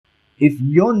If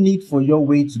your need for your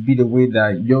way to be the way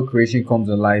that your creation comes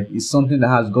alive is something that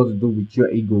has got to do with your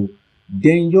ego,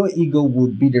 then your ego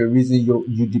would be the reason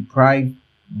you deprive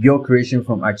your creation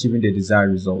from achieving the desired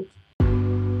result.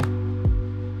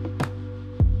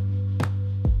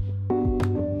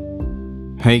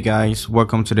 Hey guys,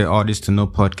 welcome to the Artists to Know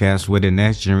podcast, where the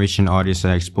next generation artists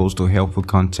are exposed to helpful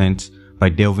content by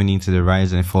delving into the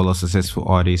rise and fall of successful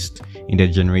artists in the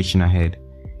generation ahead.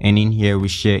 And in here, we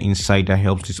share insight that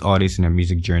helps these artists in their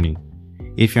music journey.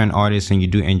 If you're an artist and you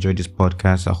do enjoy this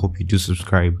podcast, I hope you do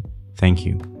subscribe. Thank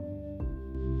you.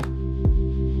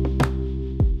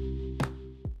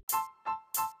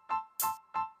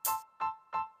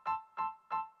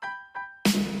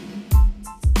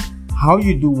 How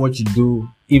you do what you do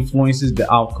influences the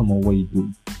outcome of what you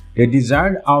do. The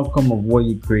desired outcome of what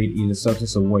you create is the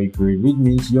success of what you create, which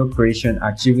means your creation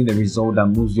achieving the result that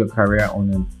moves your career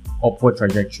on an upward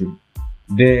trajectory.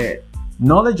 The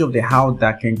knowledge of the how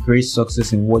that can create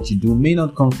success in what you do may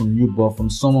not come from you, but from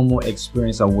someone more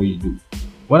experienced at what you do.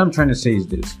 What I'm trying to say is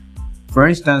this. For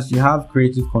instance, you have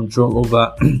creative control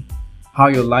over how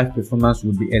your live performance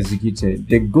will be executed.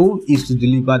 The goal is to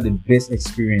deliver the best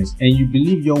experience, and you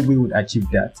believe your way would achieve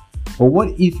that. But what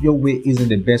if your way isn't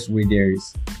the best way there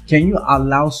is? Can you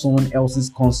allow someone else's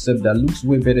concept that looks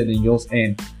way better than yours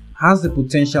and has the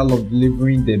potential of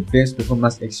delivering the best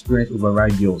performance experience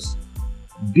override yours?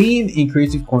 Being in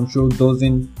creative control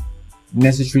doesn't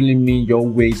necessarily mean your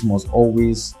ways must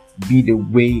always be the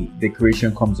way the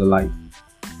creation comes alive,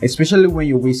 especially when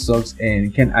your way sucks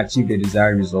and can't achieve the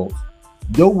desired result.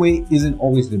 Your way isn't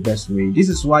always the best way. This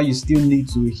is why you still need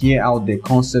to hear out the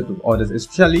concept of others,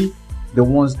 especially the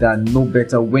ones that know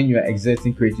better when you are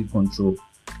exerting creative control.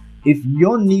 If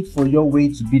your need for your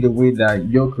way to be the way that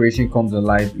your creation comes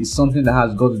alive is something that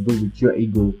has got to do with your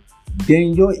ego,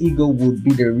 then your ego would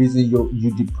be the reason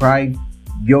you deprive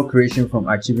your creation from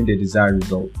achieving the desired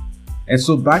result. And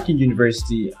so back in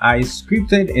university, I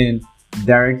scripted and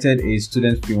directed a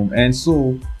student film. And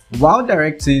so while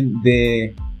directing,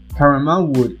 the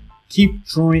cameraman would keep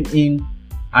throwing in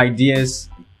ideas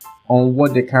on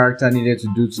what the character needed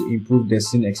to do to improve the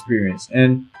scene experience.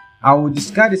 And I would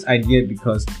discard this idea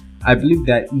because I believe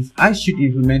that if I should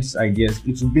implement his ideas,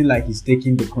 it would be like he's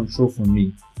taking the control from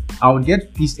me. I would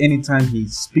get pissed anytime he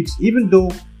speaks, even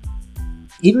though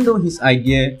his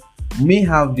idea may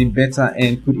have been better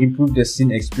and could improve the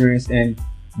scene experience and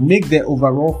make the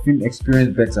overall film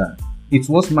experience better. It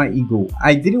was my ego.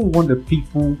 I didn't want the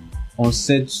people on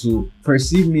set to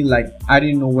perceive me like I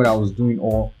didn't know what I was doing,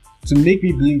 or to make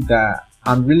me believe that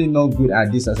I'm really not good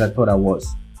at this as I thought I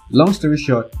was. Long story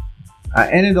short, I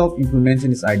ended up implementing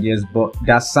his ideas, but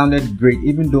that sounded great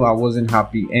even though I wasn't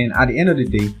happy, and at the end of the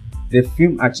day, the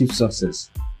film achieved success.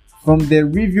 From the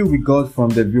review we got from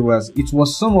the viewers, it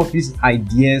was some of his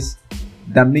ideas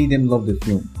that made them love the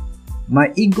film.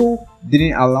 My ego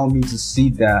didn't allow me to see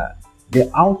that the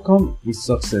outcome is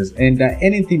success and that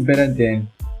anything better than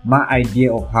my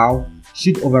idea of how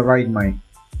should override mine.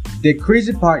 The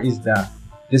crazy part is that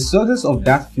the success of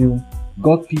that film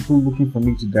got people looking for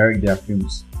me to direct their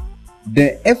films.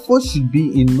 The effort should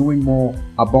be in knowing more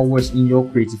about what's in your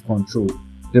creative control.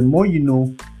 The more you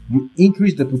know, you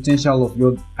increase the potential of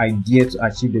your idea to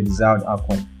achieve the desired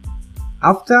outcome.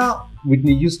 After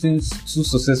Whitney Houston's 2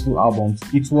 successful albums,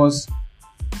 it was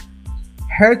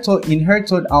in her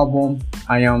third album,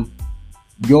 I Am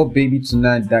Your Baby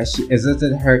Tonight, that she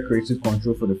exerted her creative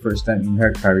control for the first time in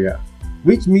her career,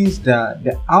 which means that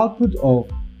the output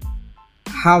of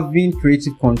having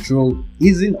creative control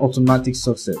isn't automatic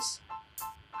success.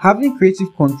 Having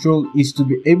creative control is to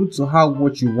be able to have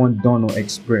what you want done or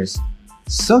expressed.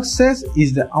 Success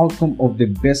is the outcome of the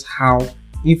best how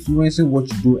influencing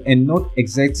what you do and not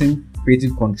exerting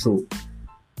creative control.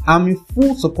 I'm in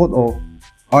full support of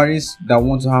artists that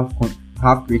want to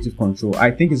have creative control.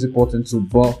 I think it's important to,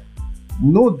 but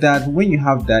know that when you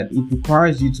have that, it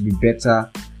requires you to be better,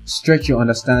 stretch your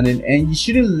understanding, and you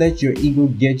shouldn't let your ego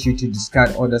get you to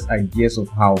discard others' ideas of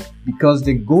how, because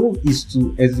the goal is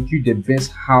to execute the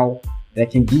best how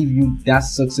that can give you that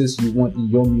success you want in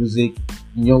your music,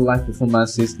 in your live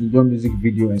performances, in your music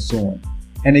video, and so on.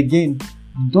 And again,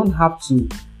 you don't have to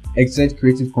exert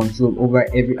creative control over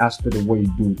every aspect of what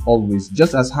you do always,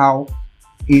 just as how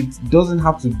it doesn't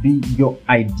have to be your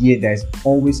idea that is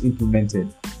always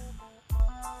implemented.